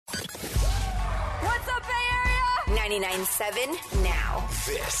99.7 now.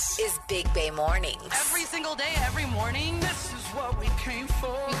 This is Big Bay Mornings. Every single day, every morning. This is what we came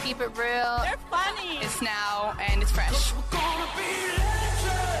for. We keep it real. They're funny. It's now and it's fresh.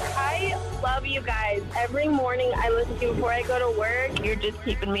 I love you guys. Every morning I listen to you before I go to work. You're just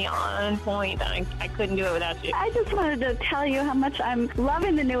keeping me on point. I couldn't do it without you. I just wanted to tell you how much I'm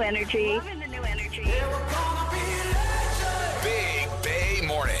loving the new energy. Big Bay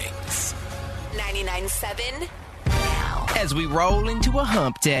Mornings. 99.7 now. As we roll into a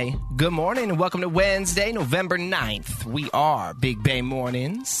hump day, good morning and welcome to Wednesday, November 9th. We are Big Bay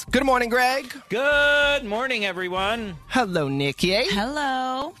Mornings. Good morning, Greg. Good morning, everyone. Hello, Nikki.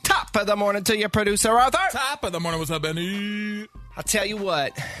 Hello. Top of the morning to your producer, Arthur. Top of the morning. What's up, Benny? I'll tell you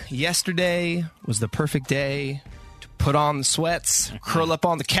what, yesterday was the perfect day to put on the sweats, curl up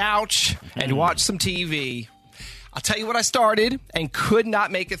on the couch, and watch some TV. I'll tell you what I started and could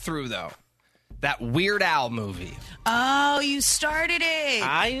not make it through, though. That Weird Al movie. Oh, you started it.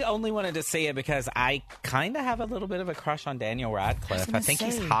 I only wanted to see it because I kind of have a little bit of a crush on Daniel Radcliffe. I think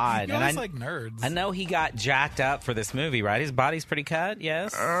he's hot. You guys like nerds. I know he got jacked up for this movie, right? His body's pretty cut,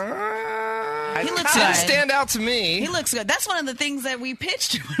 yes? He looks Didn't good. stand out to me. He looks good. That's one of the things that we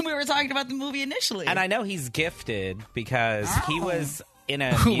pitched when we were talking about the movie initially. And I know he's gifted because he was in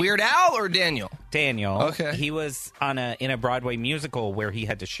a... Weird Al or Daniel? Daniel. Okay. He was in a Broadway musical where he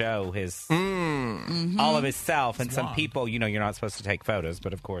had to show his all of his self, and some people, you're not supposed to take photos,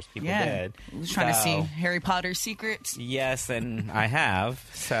 but of course people did. I was trying to see Harry Potter's secrets. Yes, and I have.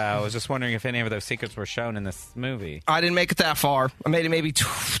 So I was just wondering if any of those secrets were shown in this movie. I didn't make it that far. I made it maybe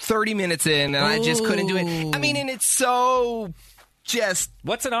 30 minutes in, and I just couldn't do it. I mean, and it's so...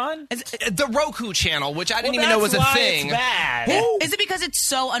 What's it on? The Roku channel, which I didn't even know was a thing. It's bad. Is it because it's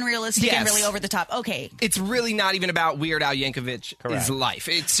so unrealistic and really over the top? Okay. It's really not even about Weird Al Yankovic's life.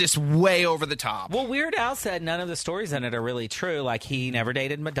 It's just way over the top. Well, Weird Al said none of the stories in it are really true. Like, he never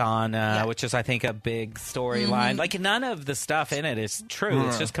dated Madonna, which is, I think, a big storyline. Like, none of the stuff in it is true.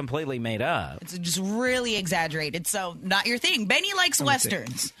 It's just completely made up. It's just really exaggerated. So, not your thing. Benny likes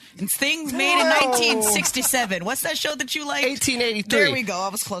Westerns. It's things made in 1967. What's that show that you like? 1883. There we go. I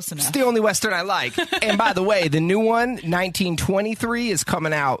was close enough. It's the only Western I like. And by the way, the new one, 1923, is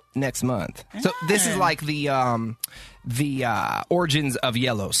coming out next month. So this is like the origins of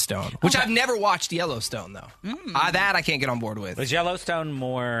Yellowstone, which I've never watched Yellowstone, though. That I can't get on board with. Was Yellowstone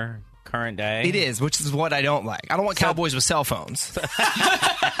more current day? It is, which is what I don't like. I don't want cowboys with cell phones.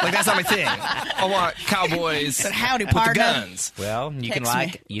 Like, that's not my thing. I want cowboys with the guns. Well, you can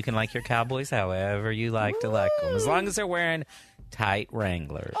like your cowboys however you like to like them, as long as they're wearing tight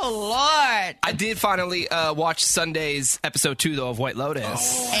Wranglers. Oh, Lord. I did finally watch Sunday's episode 2, though, of White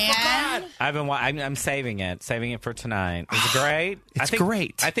Lotus. And I'm saving it for tonight. Is it great? It's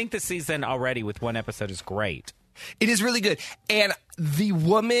great. I think the season already with one episode is great. It is really good. And the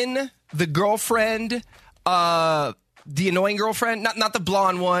woman, the girlfriend, the annoying girlfriend, not the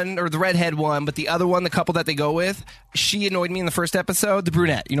blonde one or the redhead one, but the other one, the couple that they go with, she annoyed me in the first episode, the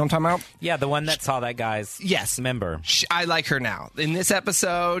brunette. You know what I'm talking about? Yeah, the one that saw that guy's member. I like her now. In this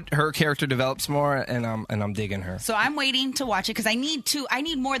episode, her character develops more, and I'm digging her. So I'm waiting to watch it because I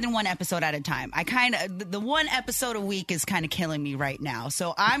need more than one episode at a time. The one episode a week is kind of killing me right now.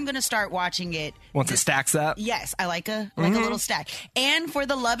 So I'm going to start watching it. Once it stacks up? Yes, I like a little stack. And for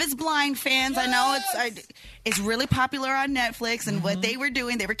the Love is Blind fans, I know it's really popular on Netflix, and what they were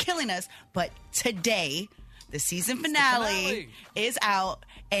doing, they were killing us. But today, the season finale is out,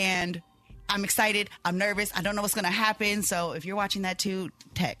 and I'm excited. I'm nervous. I don't know what's going to happen. So if you're watching that too,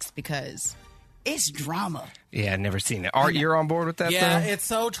 text, because it's drama. Yeah, I've never seen it. Art, you're on board with that? Yeah, though? it's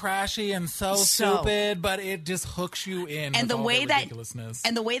so trashy and so stupid, but it just hooks you in. And with the all way the ridiculousness.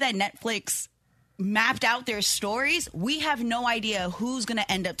 and the way that Netflix mapped out their stories, we have no idea who's going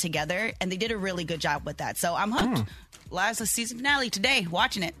to end up together, and they did a really good job with that. So I'm hooked. Last season finale today,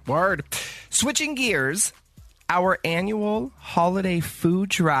 watching it. Word. Switching gears, our annual holiday food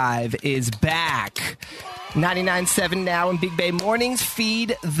drive is back. 99.7 now in Big Bay Mornings.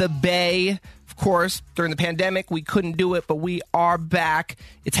 Feed the Bay. Of course, during the pandemic, we couldn't do it, but we are back.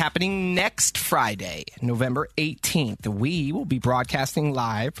 It's happening next Friday, November 18th. We will be broadcasting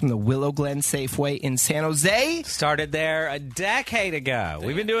live from the Willow Glen Safeway in San Jose. Started there a decade ago.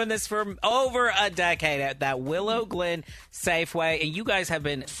 We've been doing this for over a decade at that Willow Glen Safeway, and you guys have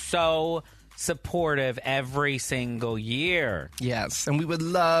been so supportive every single year. Yes, and we would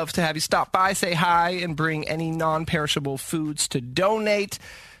love to have you stop by, say hi, and bring any non-perishable foods to donate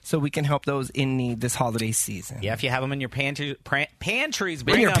so we can help those in need this holiday season. Yeah, if you have them in your pantries,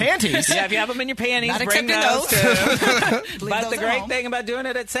 In your panties? Yeah, if you have them in your panties, Not bring accepting those those. too. Leave But those the at great home. thing about doing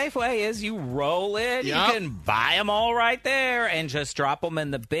it at Safeway is you roll it. Yep. You can buy them all right there and just drop them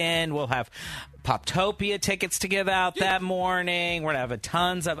in the bin. We'll have Poptopia tickets to give out that morning. We're going to have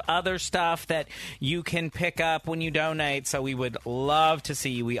tons of other stuff that you can pick up when you donate. So we would love to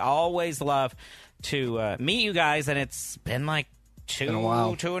see you. We always love to meet you guys, and it's been like Been a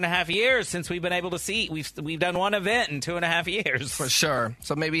while. 2.5 years since we've been able to see. We've done one event in 2.5 years. For sure.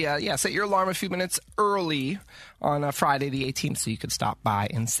 So maybe, set your alarm a few minutes early on Friday the 18th so you could stop by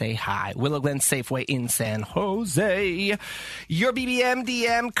and say hi. Willow Glen Safeway in San Jose. Your BBM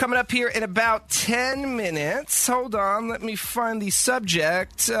DM coming up here in about 10 minutes. Hold on. Let me find the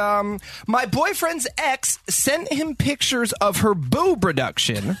subject. My boyfriend's ex sent him pictures of her boob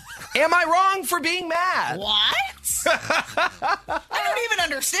reduction. Am I wrong for being mad? What? I don't even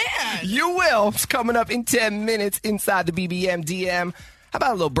understand. You will. It's coming up in 10 minutes inside the BBM DM. How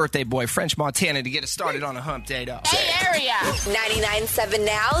about a little birthday boy, French Montana, to get us started on a hump day, though? Bay Area. 99.7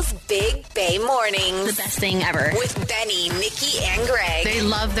 Now's Big Bay Mornings. The best thing ever. With Benny, Nikki, and Greg. They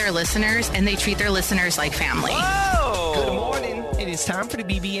love their listeners, and they treat their listeners like family. Good morning. It is time for the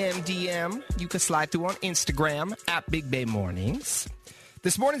BBM DM. You can slide through on Instagram at Big Bay Mornings.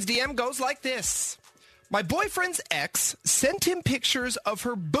 This morning's DM goes like this. My boyfriend's ex sent him pictures of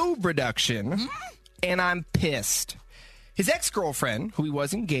her boob reduction, and I'm pissed. His ex-girlfriend, who he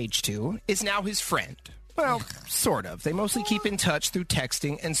was engaged to, is now his friend. Well, sort of. They mostly keep in touch through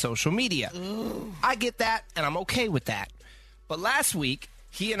texting and social media. I get that, and I'm okay with that. But last week,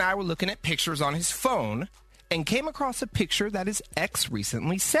 he and I were looking at pictures on his phone and came across a picture that his ex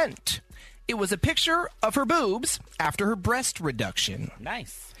recently sent. It was a picture of her boobs after her breast reduction.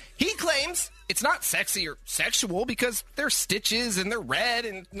 Nice. He claims it's not sexy or sexual because they're stitches and they're red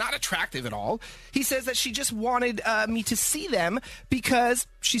and not attractive at all. He says that she just wanted me to see them because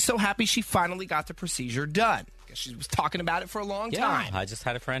she's so happy she finally got the procedure done. Guess she was talking about it for a long time. I just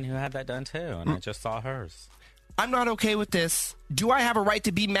had a friend who had that done too, and I just saw hers. I'm not okay with this. Do I have a right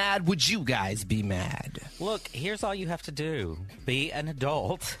to be mad? Would you guys be mad? Look, here's all you have to do. Be an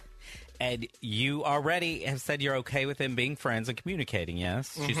adult. And you already have said you're okay with them being friends and communicating,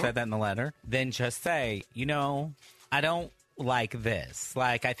 yes? She said that in the letter. Then just say, I don't like this.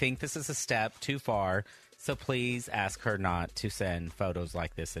 Like, I think this is a step too far, so please ask her not to send photos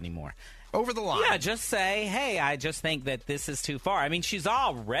like this anymore. Over the line. Yeah, just say, hey, I just think that this is too far. I mean, she's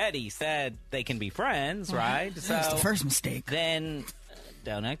already said they can be friends, right? So That's the first mistake. Then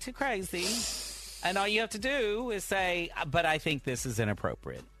don't act too crazy. And all you have to do is say, but I think this is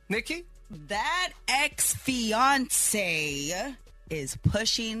inappropriate. Nikki? That ex-fiance is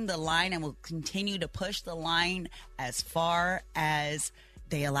pushing the line and will continue to push the line as far as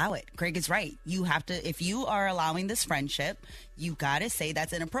they allow it. Greg is right. You have to, if you are allowing this friendship, you got to say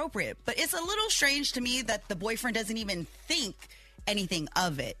that's inappropriate. But it's a little strange to me that the boyfriend doesn't even think anything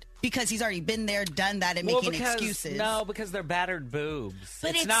of it. Because he's already been there, done that, and making excuses. No, because they're battered boobs.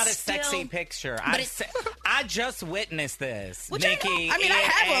 But it's not a sexy picture. I just witnessed this, Which Nikki. I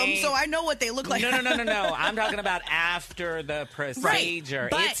have them, so I know what they look like. No. I'm talking about after the procedure.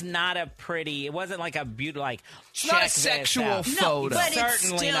 Right, it's not a pretty. It wasn't like a beautiful, like. It's not a sexual photo. But Certainly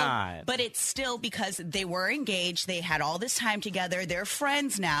it's still, not. But it's still because they were engaged. They had all this time together. They're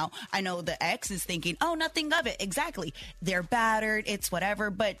friends now. I know the ex is thinking, oh, nothing of it. Exactly. They're battered. It's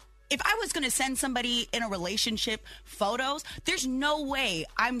whatever. But if I was going to send somebody in a relationship photos, there's no way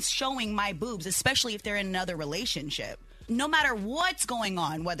I'm showing my boobs, especially if they're in another relationship. No matter what's going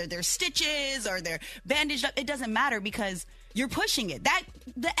on, whether they're stitches or they're bandaged up, it doesn't matter because you're pushing it. That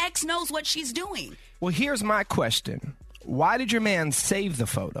the ex knows what she's doing. Well, here's my question. Why did your man save the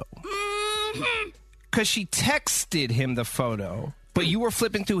photo? Because she texted him the photo, but you were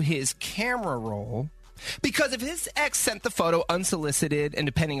flipping through his camera roll. Because if his ex sent the photo unsolicited, and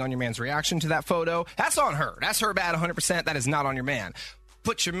depending on your man's reaction to that photo, that's on her. That's her bad 100%. That is not on your man.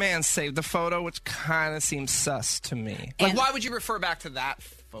 But your man saved the photo, which kind of seems sus to me. Like, why would you refer back to that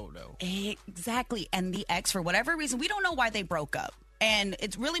photo? Exactly. And the ex, for whatever reason, we don't know why they broke up. And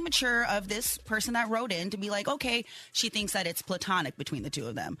it's really mature of this person that wrote in to be like, okay, she thinks that it's platonic between the two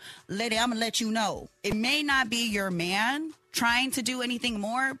of them. Lady, I'm going to let you know. It may not be your man trying to do anything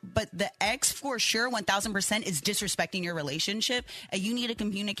more, but the ex for sure, 1,000% is disrespecting your relationship. And you need to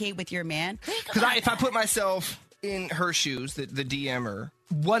communicate with your man. Because if I put myself in her shoes, the DMer,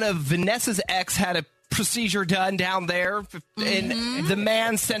 one of Vanessa's ex had a procedure done down there, and the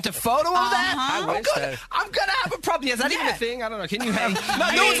man sent a photo of that. I'm gonna have a problem. Is that even a thing? I don't know. Can you have?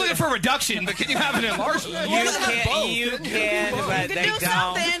 No one's looking for a reduction, but can you have an enlargement? You can, but they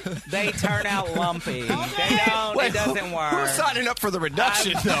don't. They turn out lumpy. They don't. It doesn't work. Who's signing up for the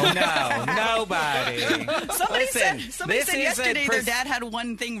reduction, though? No, nobody. Somebody said yesterday their dad had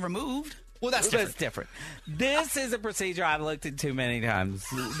one thing removed. Well, that's different. This is a procedure I've looked at too many times,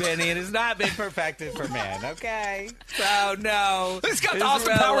 Benny. It has not been perfected for men, okay? So, no. He's got the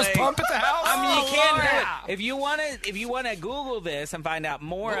Austin Powers pump at the house? I mean, you can do it. If you want to Google this and find out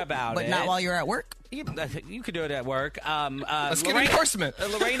more about it. But not while you're at work? You could do it at work. Let's get endorsement.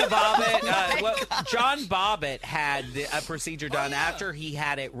 Lorena Bobbitt. John Bobbitt had a procedure done after he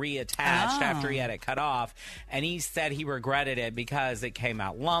had it reattached, after he had it cut off. And he said he regretted it because it came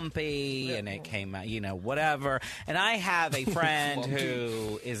out lumpy and it came out, whatever. And I have a friend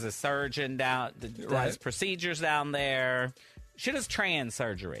who is a surgeon that does procedures down there. She does trans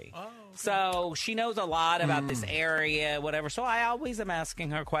surgery. Oh. So she knows a lot about this area, whatever. So I always am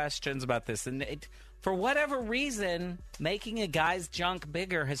asking her questions about this. And for whatever reason, making a guy's junk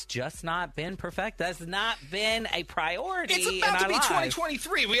bigger has just not been perfect. That's not been a priority. It's about to be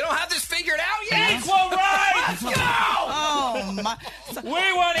 2023. We don't have this figured out yet. Equal rights! Let's go! Oh, my.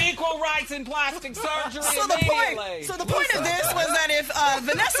 We want equal rights in plastic surgery immediately. So the point of this was that if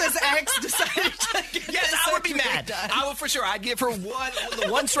Vanessa's ex decided to get yes, I would be mad. Done. I would for sure. I'd give her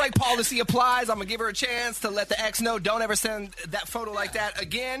one strike policy applies. I'm going to give her a chance to let the ex know don't ever send that photo like that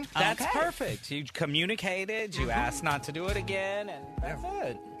again. That's perfect. You communicated. You asked not to do it again, and that's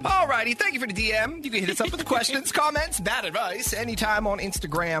it. Alrighty, thank you for the DM. You can hit us up with questions, comments, bad advice anytime on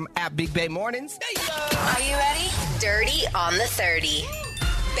Instagram at Big Bay Mornings. Are you ready? Dirty on the 30.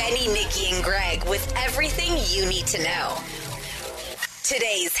 Benny, Nikki, and Greg with everything you need to know.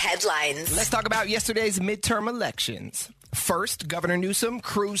 Today's headlines. Let's talk about yesterday's midterm elections. First, Governor Newsom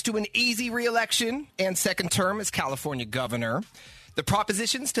cruised to an easy re-election and second term as California governor. The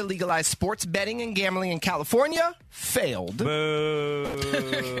propositions to legalize sports betting and gambling in California failed.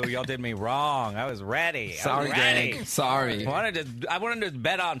 Boo. Y'all did me wrong. I was ready. Sorry, Greg. Sorry. I wanted to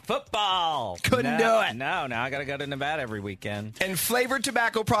bet on football. Couldn't do it. No, now I got to go to Nevada every weekend. And flavored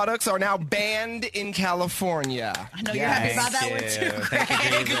tobacco products are now banned in California. I know you're happy about that one too, Greg.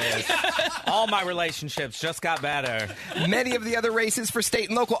 Thank you, Jesus. All my relationships just got better. Many of the other races for state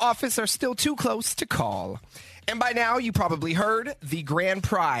and local office are still too close to call. And by now, you probably heard the grand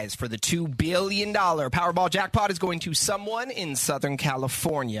prize for the $2 billion Powerball jackpot is going to someone in Southern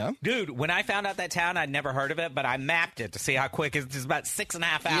California. Dude, when I found out that town, I'd never heard of it, but I mapped it to see how quick. It's about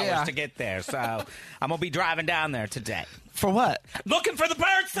 6.5 hours to get there. So I'm going to be driving down there today. For what? Looking for the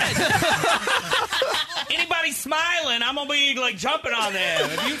person. Anybody smiling, I'm going to be like jumping on them.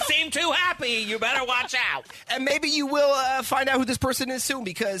 If you seem too happy, you better watch out. And maybe you will find out who this person is soon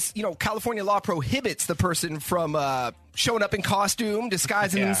because, California law prohibits the person from showing up in costume,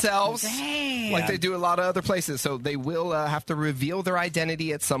 disguising themselves like they do a lot of other places. So they will have to reveal their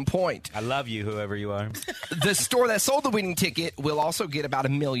identity at some point. I love you, whoever you are. The store that sold the winning ticket will also get about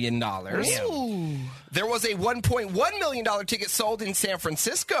 $1 million. Ooh. There was a $1.1 million ticket sold in San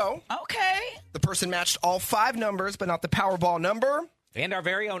Francisco. Okay. The person matched all 5 numbers, but not the Powerball number. And our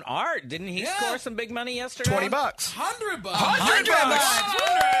very own Art. Didn't he score some big money yesterday? $20. $100. $100.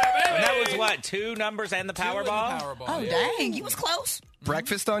 And that was what? 2 numbers and the Powerball? Oh, dang. You was close.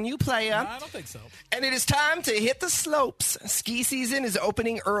 Breakfast on you, playa. No, I don't think so. And it is time to hit the slopes. Ski season is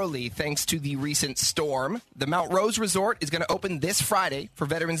opening early thanks to the recent storm. The Mount Rose Resort is going to open this Friday for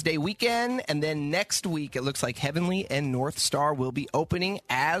Veterans Day weekend. And then next week, it looks like Heavenly and North Star will be opening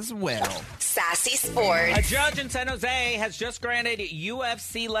as well. Sassy Sports. A judge in San Jose has just granted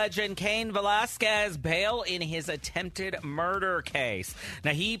UFC legend Cain Velasquez bail in his attempted murder case.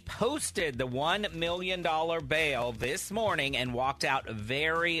 Now, he posted the $1 million bail this morning and walked out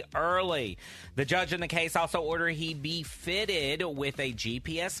very early. The judge in the case also ordered he be fitted with a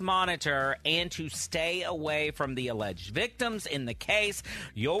GPS monitor and to stay away from the alleged victims in the case.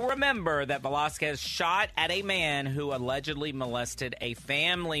 You'll remember that Velasquez shot at a man who allegedly molested a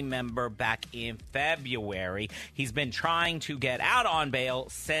family member back in February. He's been trying to get out on bail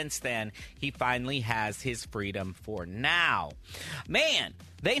since then. He finally has his freedom for now. Man,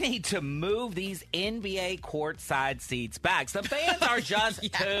 they need to move these NBA courtside seats back. The fans are just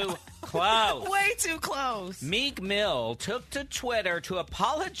too close. Way too close. Meek Mill took to Twitter to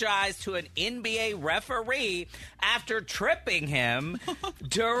apologize to an NBA referee after tripping him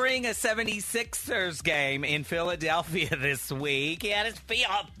during a 76ers game in Philadelphia this week. He had his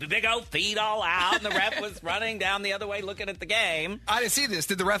big old feet all out, and the ref was running down the other way looking at the game. I didn't see this.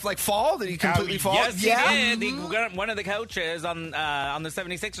 Did the ref fall? Did he completely fall? Yes, he did. One of the coaches on the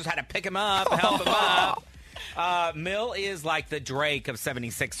 76ers had to pick him up, help him up. Mill is like the Drake of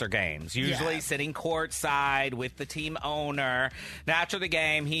 76er games, usually sitting courtside with the team owner. Now, after the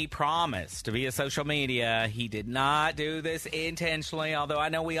game, he promised via social media he did not do this intentionally, although I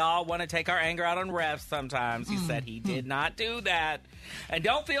know we all want to take our anger out on refs sometimes. He said he did not do that. And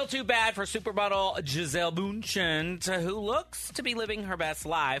don't feel too bad for supermodel Gisele Bündchen, who looks to be living her best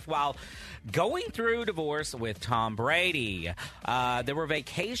life while going through divorce with Tom Brady. There were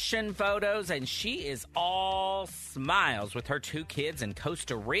vacation photos, and she is all smiles with her 2 kids in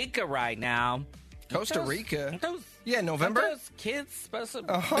Costa Rica right now. Costa Rica? November? Aren't those kids supposed to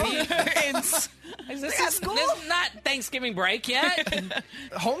be Is this not Thanksgiving break yet?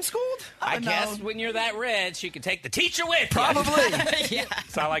 Homeschooled? I guess when you're that rich, you can take the teacher with you. Probably.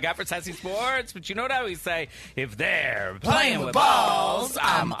 That's all I got for Sassy Sports. But you know what I always say? If they're playing with balls,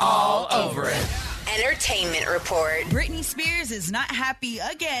 I'm all over it. Entertainment report. Britney Spears is not happy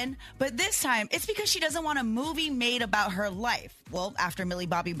again, but this time it's because she doesn't want a movie made about her life. Well, after Millie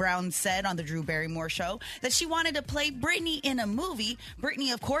Bobby Brown said on the Drew Barrymore show that she wanted to play Britney in a movie,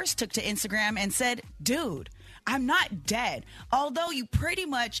 Britney, of course, took to Instagram and said, "Dude, I'm not dead. Although you pretty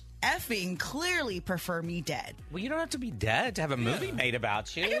much effing clearly prefer me dead." Well, you don't have to be dead to have a movie made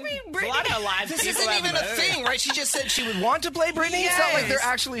about you. I mean, a lot of alive This people isn't have even a thing, right? She just said she would want to play Britney. It's not like they're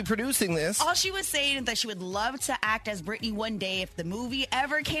actually producing this. All she was saying is that she would love to act as Britney one day if the movie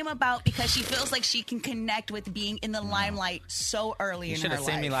ever came about, because she feels like she can connect with being in the limelight so early You in her should life. have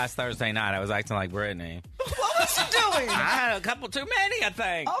seen me last Thursday night. I was acting like Britney. What was you doing? I had a couple too many, I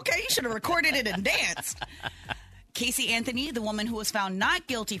think. Okay, you should have recorded it and danced. Casey Anthony, the woman who was found not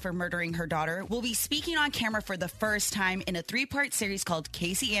guilty for murdering her daughter, will be speaking on camera for the first time in a 3-part series called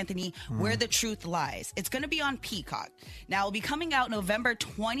Casey Anthony, Where the Truth Lies. It's going to be on Peacock. Now, it'll be coming out November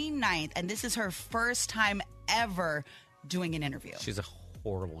 29th, and this is her first time ever doing an interview. She's a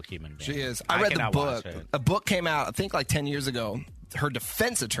horrible human being. She is. I read the cannot book. watch it. A book came out, I think, like 10 years ago. Her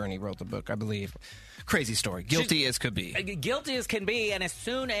defense attorney wrote the book, I believe. Crazy story. Guilty as could be. Guilty as can be, and as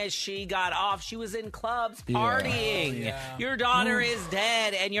soon as she got off, she was in clubs partying. Your daughter is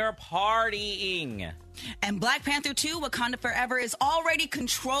dead, and you're partying. And Black Panther 2, Wakanda Forever, is already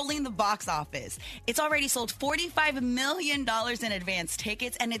controlling the box office. It's already sold $45 million in advance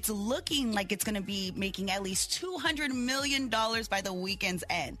tickets, and it's looking like it's going to be making at least $200 million by the weekend's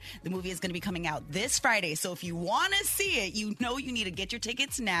end. The movie is going to be coming out this Friday, so if you want to see it, you know you need to get your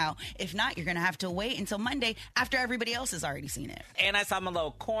tickets now. If not, you're going to have to wait until Monday after everybody else has already seen it. And I saw my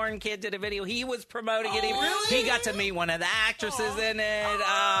little Corn kid did a video. He was promoting it. He got to meet one of the actresses in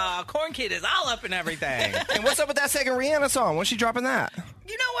it. Corn kid is all up in everything. And what's up with that second Rihanna song? When's she dropping that?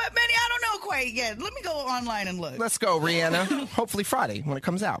 You know what, Benny? I don't know quite yet. Let me go online and look. Let's go, Rihanna. Hopefully Friday when it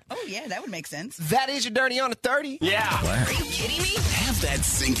comes out. Oh, yeah, that would make sense. That is your Dirty on the 30. Yeah. Are you kidding me? Have that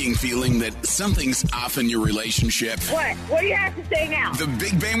sinking feeling that something's off in your relationship. What? What do you have to say now? The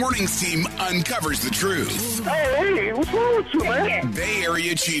Big Bay Mornings team uncovers the truth. Hey, what's wrong with you, man? Bay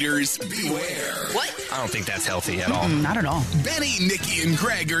Area cheaters, beware. What? I don't think that's healthy at all. Not at all. Benny, Nikki, and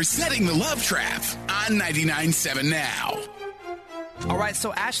Greg are setting the love trap on 99.7 Now. All right,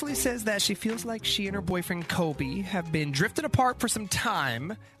 so Ashley says that she feels like she and her boyfriend Kobe have been drifting apart for some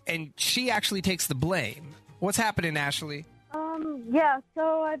time, and she actually takes the blame. What's happening, Ashley? Yeah,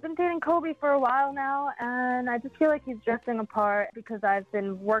 so I've been dating Kobe for a while now, and I just feel like he's drifting apart because I've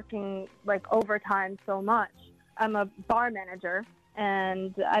been working, like, overtime so much. I'm a bar manager,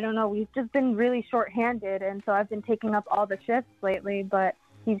 and I don't know, we've just been really short-handed, and so I've been taking up all the shifts lately, but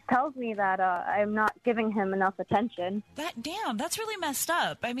he tells me that I'm not giving him enough attention. That's really messed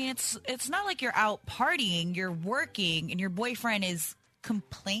up. I mean, it's not like you're out partying, you're working, and your boyfriend is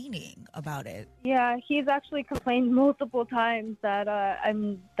complaining about it. Yeah, he's actually complained multiple times that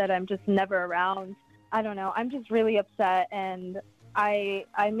I'm just never around. I don't know. I'm just really upset, and I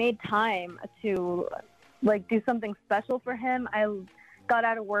made time to like do something special for him. I got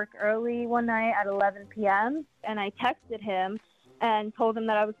out of work early one night at 11 p.m. and I texted him and told him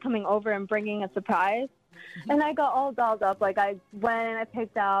that I was coming over and bringing a surprise. And I got all dolled up. Like, I went and I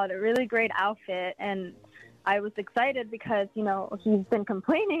picked out a really great outfit, and I was excited because, you know, he's been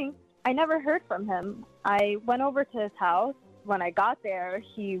complaining. I never heard from him. I went over to his house. When I got there,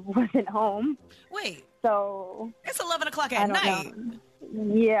 he wasn't home. Wait. So it's 11 o'clock at night.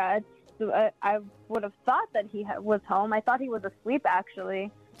 Yeah, I would have thought that he was home. I thought he was asleep,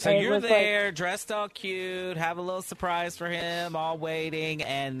 actually. So It you're was there, dressed all cute, have a little surprise for him, all waiting,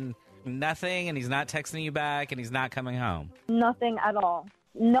 and nothing, and he's not texting you back, and he's not coming home. Nothing at all.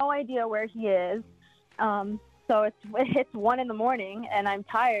 No idea where he is. So it's 1 a.m, and I'm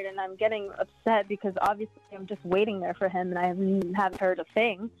tired, and I'm getting upset because obviously I'm just waiting there for him, and I haven't heard a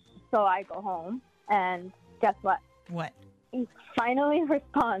thing. So I go home, and guess what? What? He finally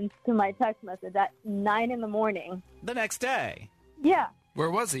responds to my text message at 9 a.m. The next day. Yeah. Where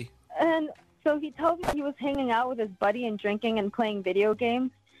was he? And so he told me he was hanging out with his buddy and drinking and playing video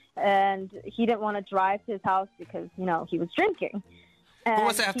games, and he didn't want to drive to his house because, he was drinking. Well,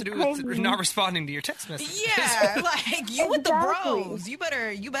 what's that have to do with not responding to your text message? Yeah, like you with the Exactly. bros. You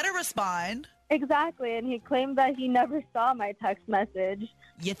better respond. Exactly, and he claimed that he never saw my text message.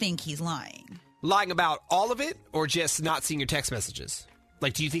 You think he's lying? Lying about all of it, or just not seeing your text messages?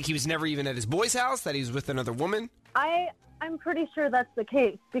 Like, do you think he was never even at his boy's house, that he was with another woman? I'm pretty sure that's the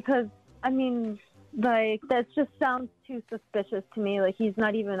case because, that just sounds too suspicious to me. Like, he's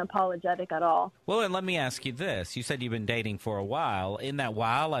not even apologetic at all. Well, and let me ask you this. You said you've been dating for a while. In that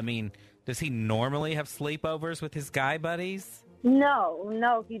while, does he normally have sleepovers with his guy buddies?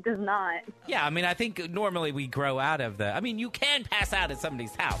 No, he does not. Yeah, I think normally we grow out of you can pass out at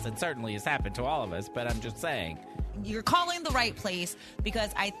somebody's house. It certainly has happened to all of us, but I'm just saying. You're calling the right place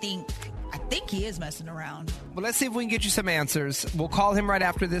because I think he is messing around. Well, let's see if we can get you some answers. We'll call him right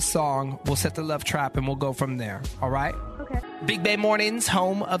after this song. We'll set the love trap, and we'll go from there. All right? Okay. Big Bay Mornings,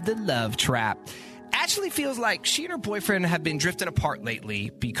 home of the love trap. Ashley feels like she and her boyfriend have been drifting apart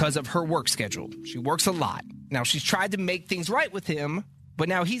lately because of her work schedule. She works a lot. Now, she's tried to make things right with him, but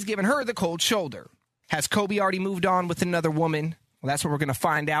now he's given her the cold shoulder. Has Kobe already moved on with another woman? Well, that's what we're going to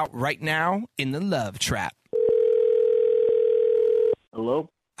find out right now in the love trap. Hello?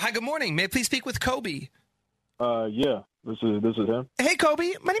 Hi, good morning. May I please speak with Kobe? Yeah, this is him. Hey,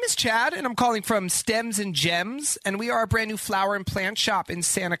 Kobe. My name is Chad, and I'm calling from Stems and Gems, and we are a brand new flower and plant shop in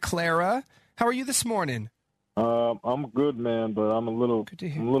Santa Clara. How are you this morning? I'm good, man, but I'm a little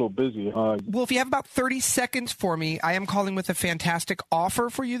busy. Well, if you have about 30 seconds for me, I am calling with a fantastic offer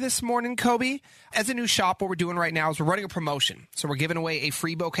for you this morning, Kobe. As a new shop, what we're doing right now is we're running a promotion. So we're giving away a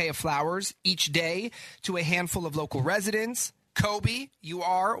free bouquet of flowers each day to a handful of local residents. Kobe, you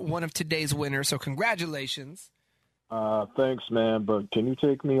are one of today's winners, so congratulations. Thanks, man, but can you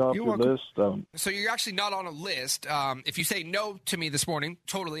take me off your list? So you're actually not on a list. If you say no to me this morning,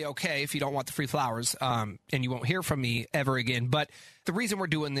 totally okay if you don't want the free flowers, and you won't hear from me ever again. But the reason we're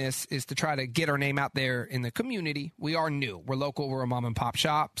doing this is to try to get our name out there in the community. We are new. We're local. We're a mom and pop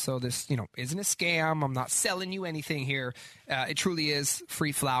shop. So this, isn't a scam. I'm not selling you anything here. It truly is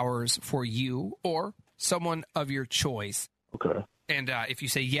free flowers for you or someone of your choice. Okay. And if you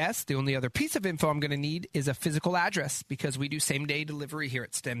say yes, the only other piece of info I'm going to need is a physical address because we do same-day delivery here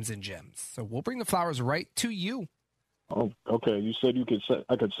at Stems and Gems. So we'll bring the flowers right to you. Oh, okay. You said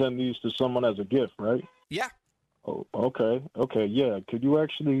I could send these to someone as a gift, right? Yeah. Oh, okay. Okay, yeah. Could you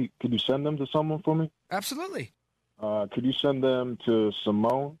send them to someone for me? Absolutely. Could you send them to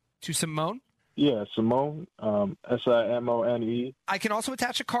Simone? To Simone? Yeah, Simone, Simone. I can also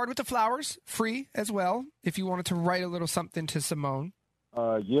attach a card with the flowers, free as well, if you wanted to write a little something to Simone.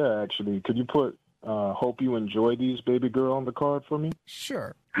 Yeah, actually. Could you put, hope you enjoy these, baby girl, on the card for me?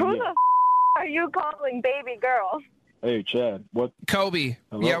 Sure. Who the are you calling baby girl? Hey, Chad, what? Kobe.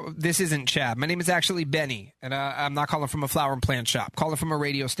 Hello? Yeah, this isn't Chad. My name is actually Benny, and I'm not calling from a flower and plant shop. Calling from a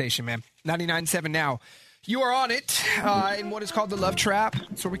radio station, man. 99.7 now. You are on it in what is called the Love Trap.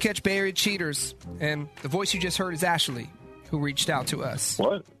 It's where we catch Bay Area cheaters. And the voice you just heard is Ashley, who reached out to us.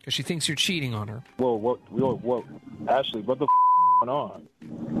 What? Because she thinks you're cheating on her. Whoa, what? Ashley, what the going on?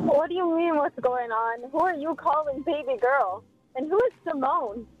 What do you mean what's going on? Who are you calling baby girl? And who is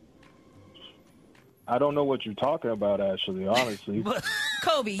Simone? I don't know what you're talking about, Ashley, honestly.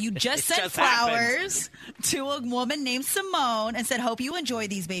 Kobe, you just sent flowers to a woman named Simone and said, hope you enjoy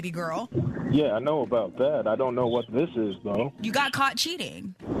these, baby girl. Yeah, I know about that. I don't know what this is, though. You got caught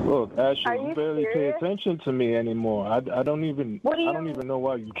cheating. Look, Ashley, you you barely serious? pay attention to me anymore. I don't even know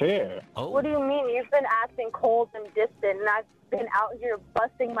why you care. What do you mean? You've been acting cold and distant, and I've been out here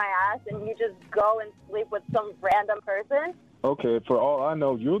busting my ass, and you just go and sleep with some random person? Okay, for all I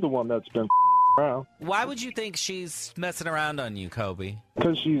know, you're the one that's been around. Why would you think she's messing around on you, Kobe?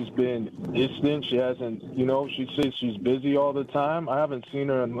 Because she's been distant. She hasn't, she says she's busy all the time. I haven't seen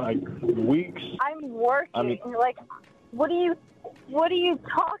her in, weeks. I'm working. What are you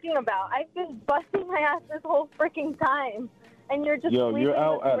talking about? I've been busting my ass this whole freaking time, and you're just Yo, sleeping you're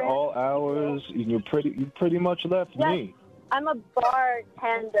out with at random all hours, and you pretty much left me. I'm a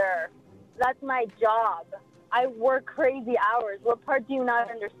bartender. That's my job. I work crazy hours. What part do you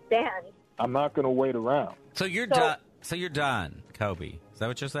not understand? I'm not going to wait around. So you're done. So you're done, Kobe. Is that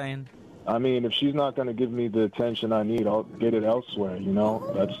what you're saying? I mean, if she's not going to give me the attention I need, I'll get it elsewhere, you know?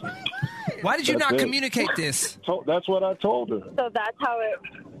 Why did you not it. communicate this? That's what I told her. So that's how it...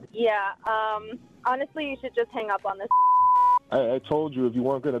 Yeah. Honestly, you should just hang up on this. I told you if you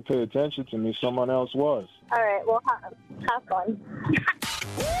weren't going to pay attention to me, someone else was. All right, well, have fun.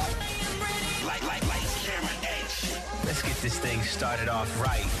 Lights, camera, action. Let's get this thing started off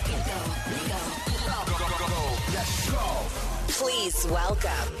right. Let's go. Please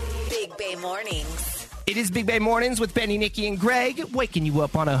welcome Big Bay Mornings. It is Big Bay Mornings with Benny, Nikki, and Greg, waking you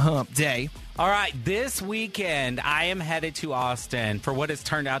up on a hump day. All right, this weekend I am headed to Austin for what has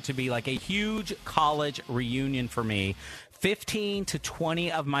turned out to be like a huge college reunion for me. 15 to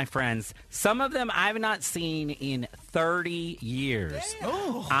 20 of my friends, some of them I've not seen in 30 years.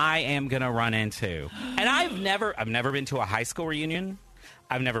 I am going to run into. And I've never been to a high school reunion.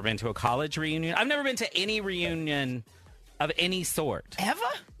 I've never been to a college reunion. I've never been to any reunion of any sort. Ever?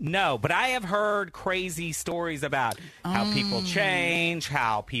 No, but I have heard crazy stories about how people change,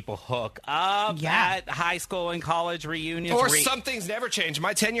 how people hook up at high school and college reunions. Or some things never change.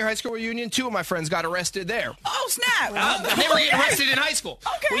 My 10-year high school reunion, 2 of my friends got arrested there. Oh, snap. They were getting arrested in high school.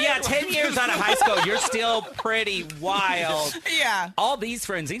 Okay. Well, yeah, 10 years out of high school, you're still pretty wild. Yeah. All these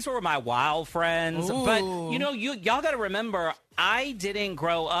friends, these were my wild friends. Ooh. But, you know, y'all got to remember, I didn't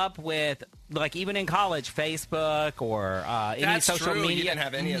grow up with, like, even in college, Facebook or any social media. You didn't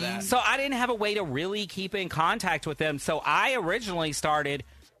have any of that. So I didn't have a way to really keep in contact with them. So I originally started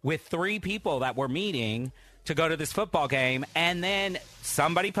with 3 people that were meeting to go to this football game. And then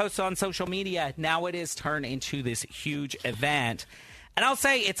somebody posted on social media. Now it is turned into this huge event. And I'll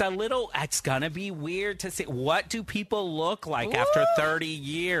say it's going to be weird to see. What do people look like after 30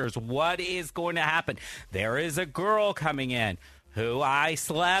 years? What is going to happen? There is a girl coming in who I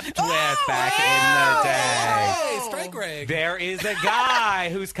slept with back in the day. Hey, straight Greg. There is a guy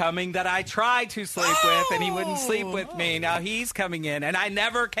who's coming that I tried to sleep with, and he wouldn't sleep with me. Now he's coming in, and I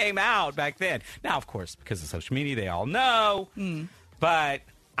never came out back then. Now, of course, because of social media, they all know. But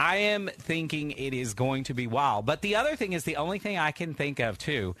I am thinking it is going to be wild. But the other thing is, the only thing I can think of,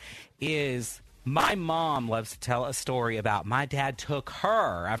 too, is my mom loves to tell a story about my dad took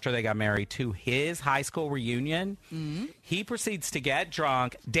her, after they got married, to his high school reunion. He proceeds to get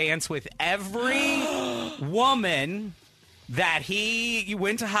drunk, dance with every woman that he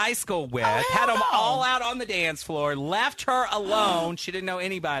went to high school with, had them all out on the dance floor, left her alone. She didn't know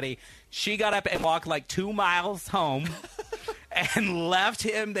anybody. She got up and walked like 2 miles home. And left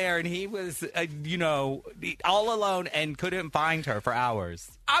him there, and he was, all alone and couldn't find her for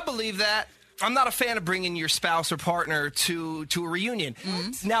hours. I believe that. I'm not a fan of bringing your spouse or partner to a reunion.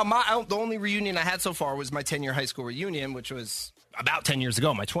 Now, the only reunion I had so far was my 10-year high school reunion, which was about 10 years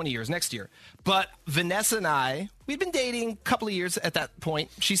ago, my 20 years next year. But Vanessa and I, we'd been dating a couple of years at that point.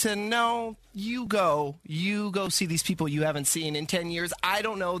 She said, no, you go see these people you haven't seen in 10 years. I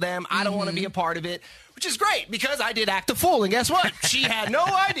don't know them. I don't want to be a part of it. Which is great, because I did act a fool, and guess what? She had no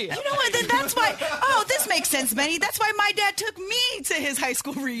idea. You know what? Then that's why. Oh, this makes sense, Benny. That's why my dad took me to his high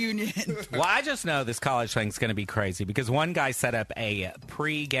school reunion. Well, I just know this college thing's going to be crazy, because one guy set up a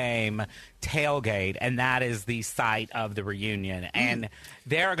pregame tailgate, and that is the site of the reunion. And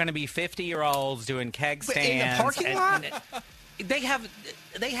there are going to be 50-year-olds doing keg stands. In the parking lot? They have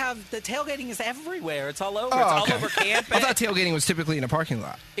the tailgating is everywhere. It's all over. Oh, it's okay. all over campus. I thought tailgating was typically in a parking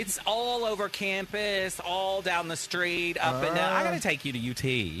lot. It's all over campus, all down the street, up and down. I got to take you to UT.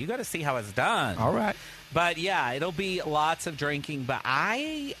 You got to see how it's done. All right. But yeah, it'll be lots of drinking. But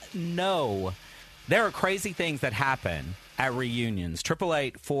I know there are crazy things that happen at reunions.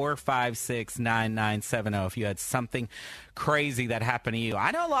 888-456-9970 if you had something crazy that happened to you.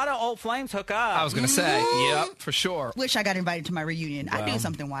 I know a lot of old flames hook up. I was going to say, yep, for sure. Wish I got invited to my reunion. I'd do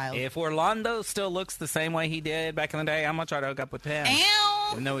something wild. If Orlando still looks the same way he did back in the day, I'm going to try to hook up with him.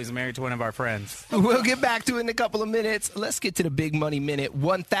 Even though he's married to one of our friends. We'll get back to it in a couple of minutes. Let's get to the big money minute.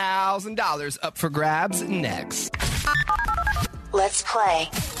 $1,000 up for grabs next. Let's play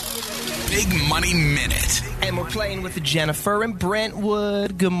Big Money Minute. And we're playing with Jennifer in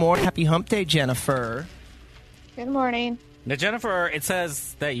Brentwood. Good morning. Happy hump day, Jennifer. Good morning. Now, Jennifer, it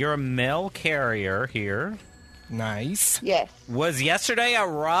says that you're a mail carrier here. Nice. Yes. Was yesterday a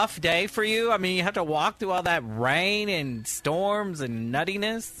rough day for you? I mean, you have to walk through all that rain and storms and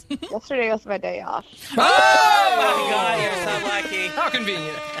nuttiness. Yesterday was my day off. Oh, my God, you're so lucky. How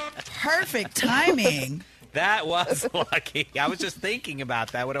convenient. Perfect timing. That was lucky. I was just thinking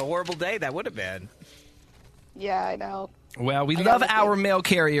about that. What a horrible day that would have been. Yeah, I know. Well, we love our mail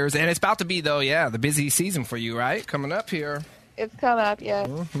carriers, and it's about to be, though, the busy season for you, right? Coming up here. It's coming up, yes.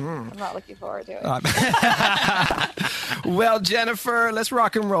 Mm-hmm. I'm not looking forward to it. Well, Jennifer, let's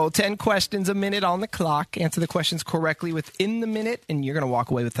rock and roll. 10 questions a minute on the clock. Answer the questions correctly within the minute, and you're going to walk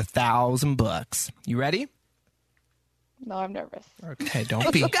away with $1,000. You ready? No, I'm nervous. Okay,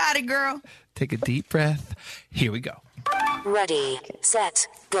 don't be. You got it, girl. Take a deep breath. Here we go. Ready, set,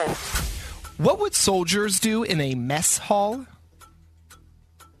 go. What would soldiers do in a mess hall?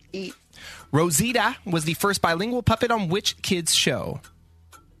 Eat. Rosita was the first bilingual puppet on which kids' show?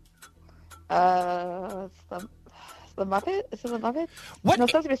 It's the Muppet? Is it the Muppet? What? No,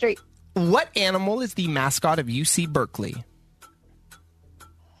 Sesame Street. What animal is the mascot of UC Berkeley?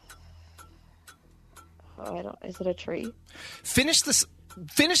 Oh, I don't. Is it a tree? Finish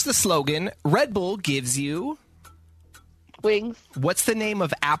the slogan. Red Bull gives you wings. What's the name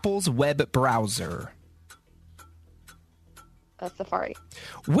of Apple's web browser? Safari.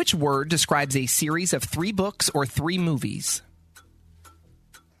 Which word describes a series of 3 books or 3 movies?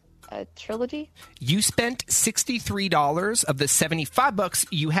 A trilogy. You spent $63 of the $75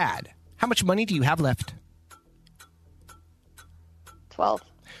 you had. How much money do you have left? 12.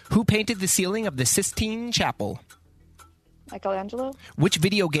 Who painted the ceiling of the Sistine Chapel? Michelangelo. Which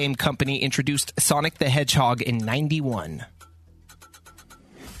video game company introduced Sonic the Hedgehog in 91?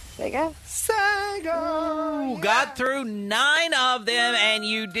 Sega. Ooh, got through 9 of them, and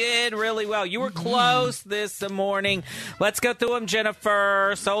you did really well. You were close this morning. Let's go through them,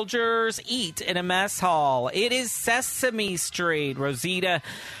 Jennifer. Soldiers eat in a mess hall. It is Sesame Street. Rosita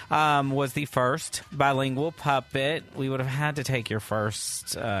was the first bilingual puppet. We would have had to take your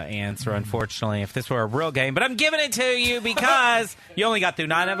first answer, unfortunately, if this were a real game. But I'm giving it to you because you only got through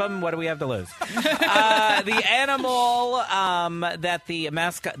 9 of them. What do we have to lose? The animal that's the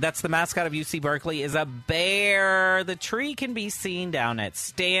mascot of UC Berkeley is a bear. The tree can be seen down at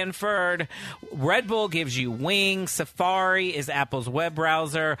Stanford. Red Bull gives you wings. Safari is Apple's web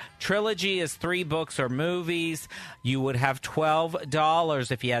browser. Trilogy is 3 books or movies. You would have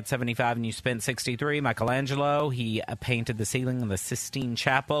 $12 if you had 75 and you spent 63. Michelangelo, he painted the ceiling of the Sistine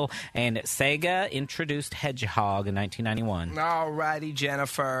Chapel. And Sega introduced Hedgehog in 1991. All righty,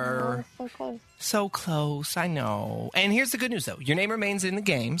 Jennifer. Oh, so close. So close, I know. And here's the good news, though. Your name remains in the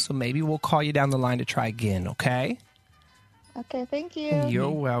game, so maybe we'll call you down the line to try again, okay? Okay, thank you. You're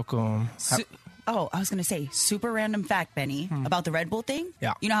welcome. I was going to say, super random fact, Benny, about the Red Bull thing.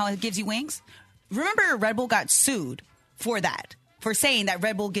 Yeah. You know how it gives you wings? Remember, Red Bull got sued for that, for saying that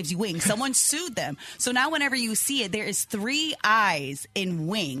Red Bull gives you wings. Someone sued them. So now whenever you see it, there is 3 eyes in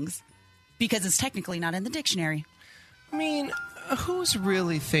wings because it's technically not in the dictionary. I mean, who's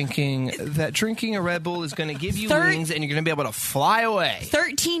really thinking that drinking a Red Bull is going to give you wings and you're going to be able to fly away?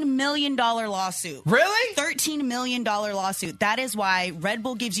 $13 million lawsuit. Really? $13 million lawsuit. That is why Red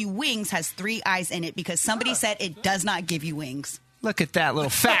Bull gives you wings has 3 eyes in it because somebody said it does not give you wings. Look at that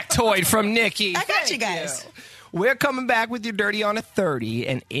little factoid from Nikki. I got you guys. We're coming back with your Dirty on a 30,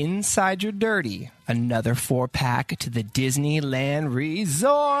 and inside your Dirty, another 4-pack to the Disneyland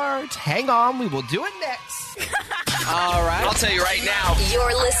Resort. Hang on, we will do it next. All right. I'll tell you right now.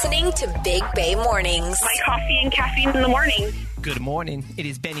 You're listening to Big Bay Mornings. My coffee and caffeine in the morning. Good morning. It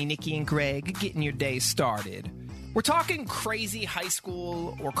is Benny, Nikki, and Greg getting your day started. We're talking crazy high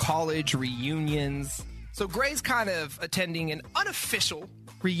school or college reunions. So Gray's kind of attending an unofficial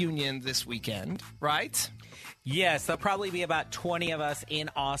reunion this weekend, right? Yes, there'll probably be about 20 of us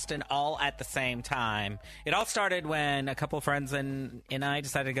in Austin all at the same time. It all started when a couple of friends and I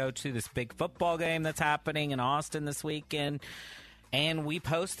decided to go to this big football game that's happening in Austin this weekend. And we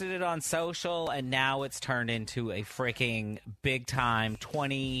posted it on social, and now it's turned into a freaking big-time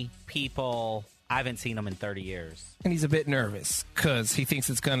 20 people. I haven't seen them in 30 years. And he's a bit nervous because he thinks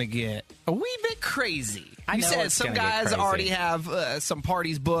it's going to get a wee bit crazy. I You know said it's some gonna get guys crazy. already have some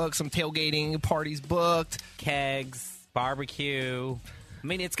parties booked, some tailgating parties booked. Kegs, barbecue. I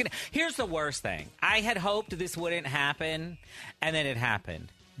mean, it's going to... Here's the worst thing. I had hoped this wouldn't happen, and then it happened.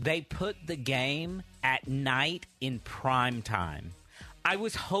 They put the game at night in prime time. I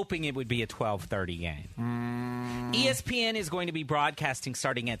was hoping it would be a 12:30 game. ESPN is going to be broadcasting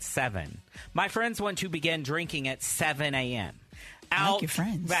starting at 7. My friends want to begin drinking at 7 a.m. I like your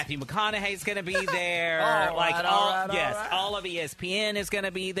friends. Matthew McConaughey's going to be there. All right, all of ESPN is going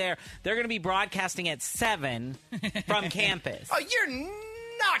to be there. They're going to be broadcasting at 7 from campus. Oh, you're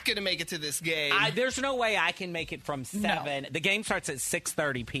not going to make it to this game. There's no way I can make it from 7. No. The game starts at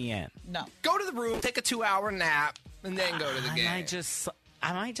 6:30 p.m. No. Go to the room, take a 2-hour nap, and then go to the game.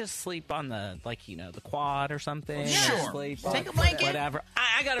 I might just sleep on the the quad or something. Sure. Sleep, Take a blanket. whatever.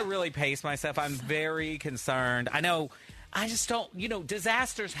 I got to really pace myself. I'm very concerned. I know I just don't,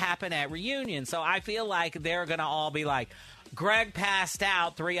 disasters happen at reunions. So I feel like they're going to all be like, Greg passed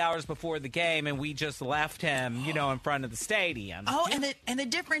out 3 hours before the game and we just left him, in front of the stadium. Oh, and the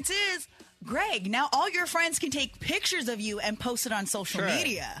difference is, Greg, now all your friends can take pictures of you and post it on social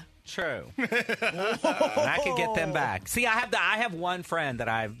media. True. And I could get them back. See, I have one friend that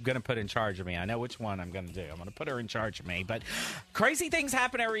I'm going to put in charge of me. I know which one I'm going to do. I'm going to put her in charge of me. But crazy things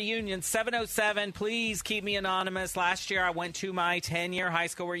happen at reunions. 707, please keep me anonymous. Last year, I went to my 10-year high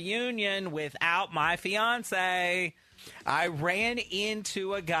school reunion without my fiance. I ran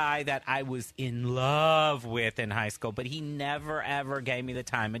into a guy that I was in love with in high school, but he never, ever gave me the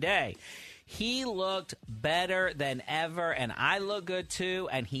time of day. He looked better than ever, and I look good, too,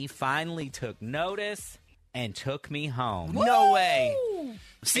 and he finally took notice and took me home. No way.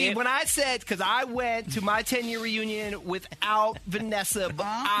 See, when I said, because I went to my 10-year reunion without Vanessa, but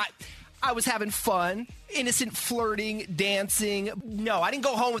I was having fun, innocent flirting, dancing. No, I didn't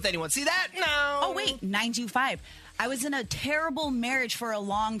go home with anyone. See that? No. Oh, wait, 925. I was in a terrible marriage for a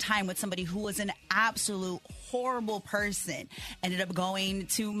long time with somebody who was an absolute horrible person. Ended up going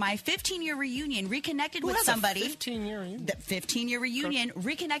to my 15-year reunion, reconnected with somebody. 15-year reunion? The 15-year reunion,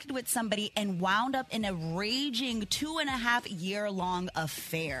 reconnected with somebody, and wound up in a raging 2.5-year-long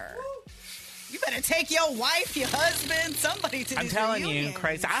affair. You better take your wife, your husband, somebody to I'm these telling reunions. you,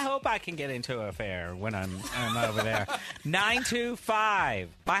 crazy. I hope I can get into an affair when I'm over there. 925.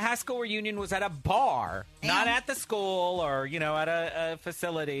 My high school reunion was at a bar, not at the school or, at a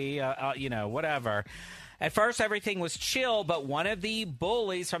facility, whatever. At first, everything was chill, but one of the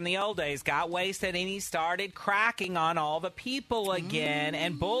bullies from the old days got wasted, and he started cracking on all the people again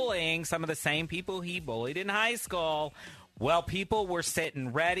and bullying some of the same people he bullied in high school. Well, people were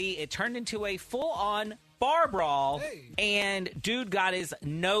sitting ready. It turned into a full-on bar brawl, and dude got his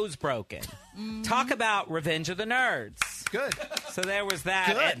nose broken. Talk about Revenge of the Nerds. Good. So there was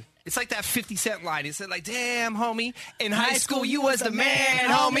that. Good. It's like that 50 Cent line. He said, damn, homie, in high school you was the man,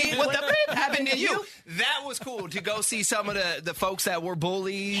 homie. What the rip happened to you? That was cool to go see some of the folks that were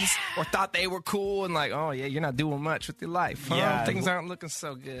bullies or thought they were cool and oh, yeah, you're not doing much with your life. Huh? Yeah. Things aren't looking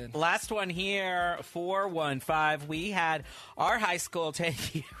so good. Last one here, 415. We had our high school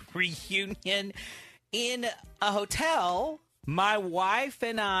 10-year reunion in a hotel. My wife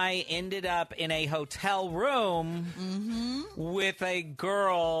and I ended up in a hotel room with a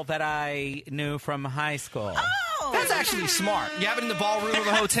girl that I knew from high school. Oh! That's actually smart. You have it in the ballroom of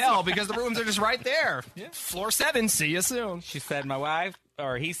a hotel because the rooms are just right there. Yeah. Floor 7. See you soon. He said my wife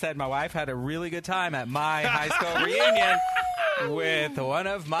had a really good time at my high school reunion with one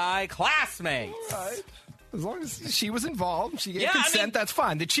of my classmates. Right. As long as she was involved, she gave consent, that's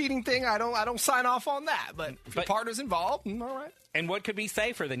fine. The cheating thing, I don't sign off on that. But if your partner's involved, all right. And what could be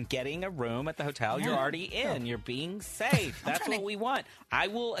safer than getting a room at the hotel you're already in? You're being safe. That's what we want. I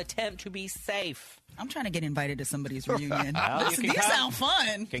will attempt to be safe. I'm trying to get invited to somebody's reunion. Well, These sound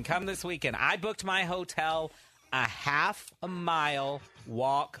fun. You can come this weekend. I booked my hotel a half a mile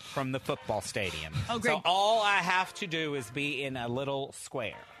walk from the football stadium. Oh, great. So all I have to do is be in a little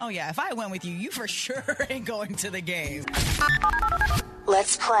square. Oh, yeah. If I went with you, you for sure ain't going to the game.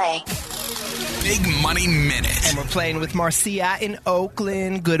 Let's play. Big Money Minute. And we're playing with Marcia in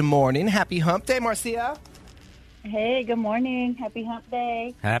Oakland. Good morning. Happy Hump Day, Marcia. Hey, good morning. Happy Hump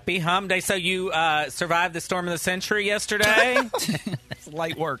Day. Happy Hump Day. So you survived the storm of the century yesterday? It's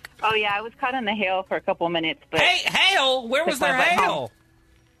light work. Oh, yeah, I was caught in the hail for a couple of minutes. But hey, hail? Where was there hail?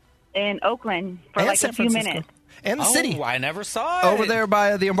 In Oakland for And like San a few Francisco. minutes. And the city. I never saw it. Over there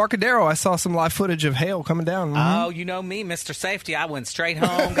by the Embarcadero, I saw some live footage of hail coming down. Oh, you know me, Mr. Safety. I went straight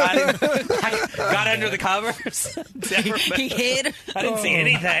home, got under the covers. He hid. I didn't see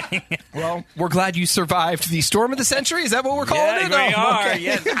anything. Well, we're glad you survived the storm of the century. Is that what we're calling Yeah, it? we Oh, are. okay.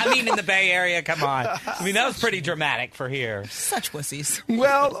 Yes. I mean, in the Bay Area, come on. I mean, that was pretty dramatic for here. Such wussies.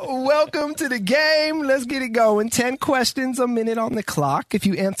 Well, welcome to the game. Let's get it going. 10 questions a minute on the clock. If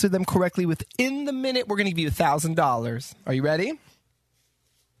you answer them correctly within the minute, we're going to give you $1,000. Are you ready?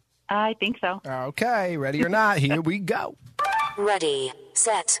 I think so. Okay, ready or not, here we go. Ready,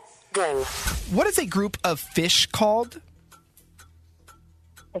 set, go. What is a group of fish called?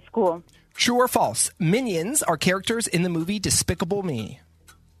 A school. True or false? Minions are characters in the movie Despicable Me.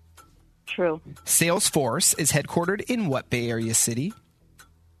 True. Salesforce is headquartered in what Bay Area city?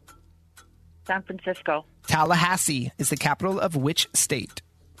 San Francisco. Tallahassee is the capital of which state?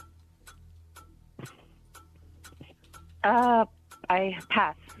 I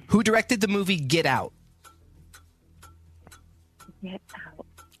pass. Who directed the movie Get Out? Get out.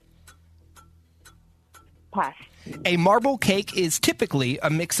 Pass. A marble cake is typically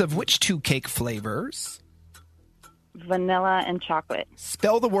a mix of which two cake flavors? Vanilla and chocolate.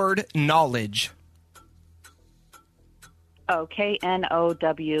 Spell the word knowledge. Oh,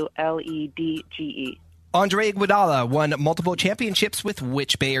 KNOWLEDGE. Andre Iguodala won multiple championships with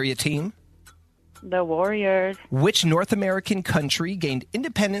which Bay Area team? The Warriors. Which North American country gained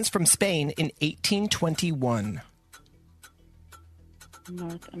independence from Spain in 1821?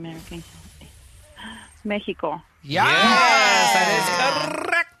 North American. Mexico. Yeah. Yes, that is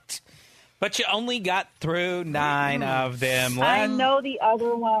correct. But you only got through 9 of them. I know the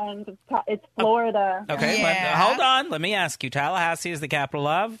other ones. It's Florida. Okay, but hold on. Let me ask you. Tallahassee is the capital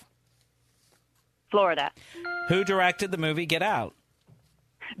of? Florida. Who directed the movie Get Out?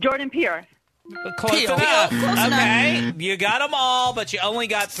 Jordan Peele. Close enough. Okay, you got them all, but you only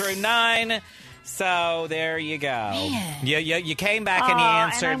got through 9. So there you go. Man. You came back and you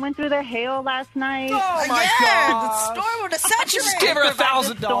answered. And I went through the hail last night. Oh, my God. God. The storm would have saturated. Just give her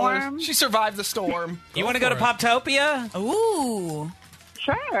storm. $1,000. She survived the storm. You want to go to Poptopia? Ooh.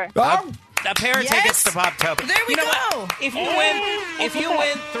 Sure. A pair of tickets to Poptopia. There we you know go. What? If you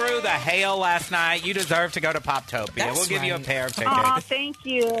went through the hail last night, you deserve to go to Poptopia. We'll give you a pair of tickets. Oh, thank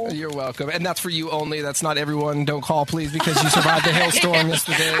you. You're welcome. And that's for you only. That's not everyone. Don't call, please, because you survived the hailstorm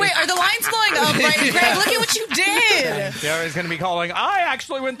yesterday. Wait, are the lines blowing up right? Greg, look at what you did. Yeah, he's going to be calling. I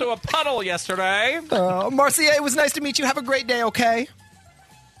actually went through a puddle yesterday. Marcia, it was nice to meet you. Have a great day, okay?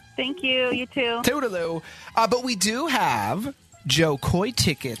 Thank you. You too. Toodaloo. But we do have Joe Coy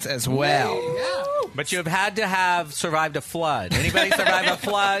tickets as well. But you've had to have survived a flood. Anybody survive a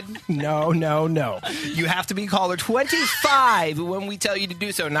flood? No. You have to be caller 25 when we tell you to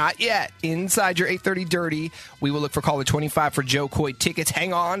do so. Not yet. Inside your 8:30 Dirty, we will look for caller 25 for Joe Coy tickets.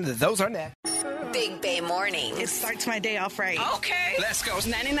 Hang on. Those are next. Big Bay Mornings. It starts my day off right. Okay. Let's go.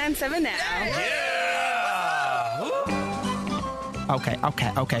 99.7 now.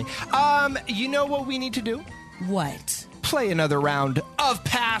 Okay. You know what we need to do? What? Play another round of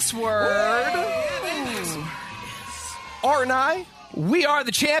Password. Art and I, we are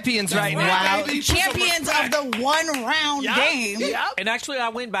the champions right now. Champions of the one-round game. And actually, I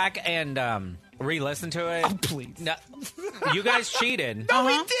went back and re-listened to it. Oh, please. No, you guys cheated. No,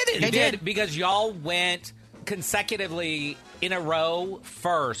 we didn't. You did because y'all went consecutively in a row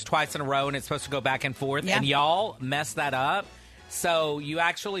first, twice in a row, and it's supposed to go back and forth. Yeah. And y'all messed that up. So you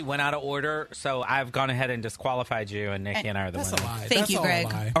actually went out of order. So I've gone ahead and disqualified you, and Nikki and I are the winners. That's a lie. Thank you, Greg.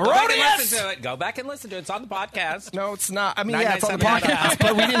 Go back and listen to it. Go back and listen to it. It's on the podcast. No, it's not. I mean, yeah, it's on the podcast,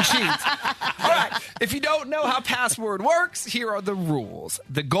 but we didn't cheat. All right. If you don't know how Password works, here are the rules.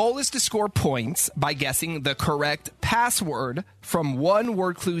 The goal is to score points by guessing the correct password from one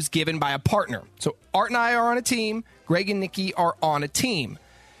word clues given by a partner. So Art and I are on a team. Greg and Nikki are on a team.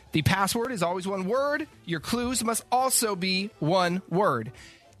 The password is always one word. Your clues must also be one word.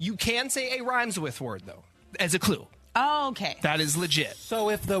 You can say a rhymes with word, though, as a clue. Oh, okay. That is legit. So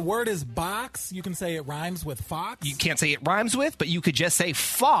if the word is box, you can say it rhymes with fox? You can't say it rhymes with, but you could just say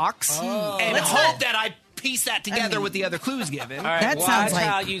fox and hope that I piece that together with the other clues given. All right, That sounds watch like-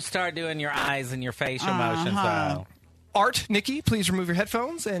 how you start doing your eyes and your facial motions, though. Art, Nikki, please remove your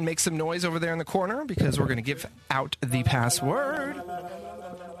headphones and make some noise over there in the corner because we're going to give out the password.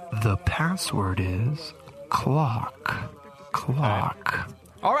 The password is clock.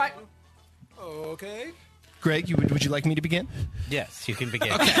 All right. Okay. Greg, would you like me to begin? Yes, you can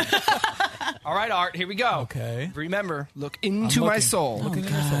begin. All right, Art, here we go. Okay. Remember, look into my soul. Looking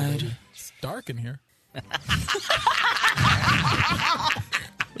in your soul, baby. It's dark in here.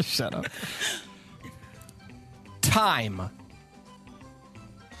 Shut up. Time.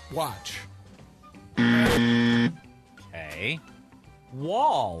 Watch. Okay.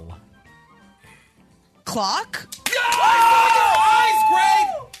 Wall. Clock? Eyes, Greg!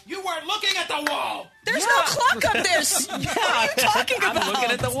 You weren't looking at the wall! There's no clock up there. What are you talking about? I'm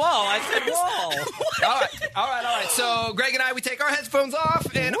looking at the wall. I said wall. All right. So, Greg and I, we take our headphones off,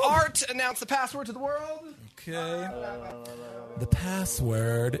 and Art announce the password to the world. Okay. The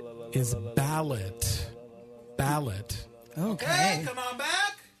password is ballot. Ballot. Okay. Come on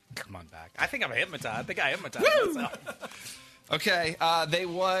back. Come on back. I think I'm hypnotized. I think I hypnotized myself. Okay, they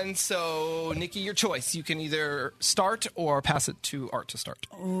won. So, Nikki, your choice. You can either start or pass it to Art to start.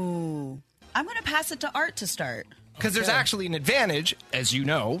 Ooh. I'm going to pass it to Art to start. Because there's actually an advantage, as you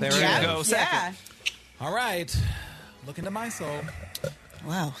know, There to is. go second. Yeah. All right. Look into my soul.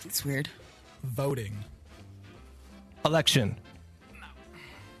 Wow, that's weird. Voting. Election.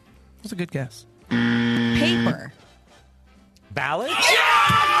 That's a good guess. Paper. Ballot?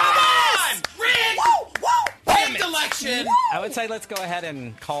 Election. I would say let's go ahead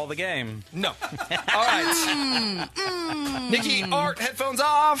and call the game. No. All right. Nikki, Art, headphones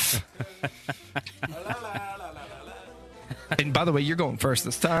off. And by the way, you're going first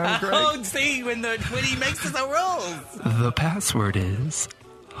this time, Greg. Oh, see, when he makes his own rules. The password is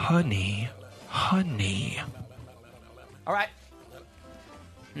honey. All right.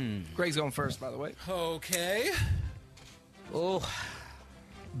 Greg's going first, by the way. Okay. Oh,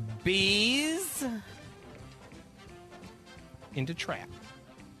 bees. Into trap.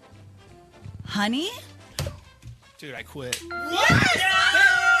 Honey? Dude, I quit. What?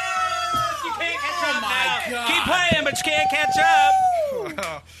 You can't catch up now. God. Keep playing, but you can't catch up. All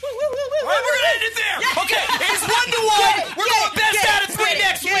right, we're gonna end it there. Okay, it's 1-1. We're going best out of 3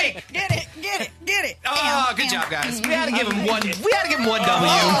 next week. Get it. Oh, good job, guys. We had to give him one. We had to give him one W.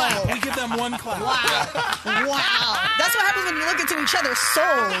 Oh, we give them one clap. Wow. That's what happens when you look into each other's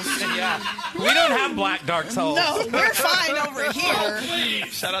souls. Yeah. We don't have black, dark souls. No, we're fine over here.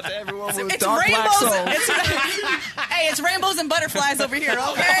 Shout out to everyone with It's dark black rainbows. souls. Hey, it's rainbows and butterflies over here,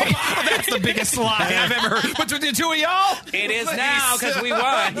 okay? That's the biggest lie I've ever heard. Between the two of y'all? It is now because we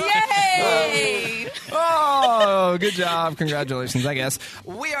won. Yay! Oh, good job. Congratulations, I guess.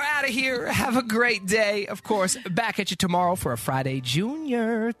 We are out of here. Have a great day. Of course, back at you tomorrow for a Friday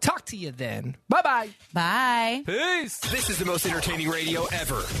Junior. Talk to you then. Bye-bye. Bye. Peace. This is the most entertaining radio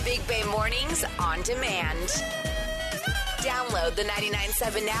ever. Big Bay Mornings on demand. Download the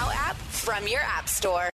 99.7 Now app from your app store.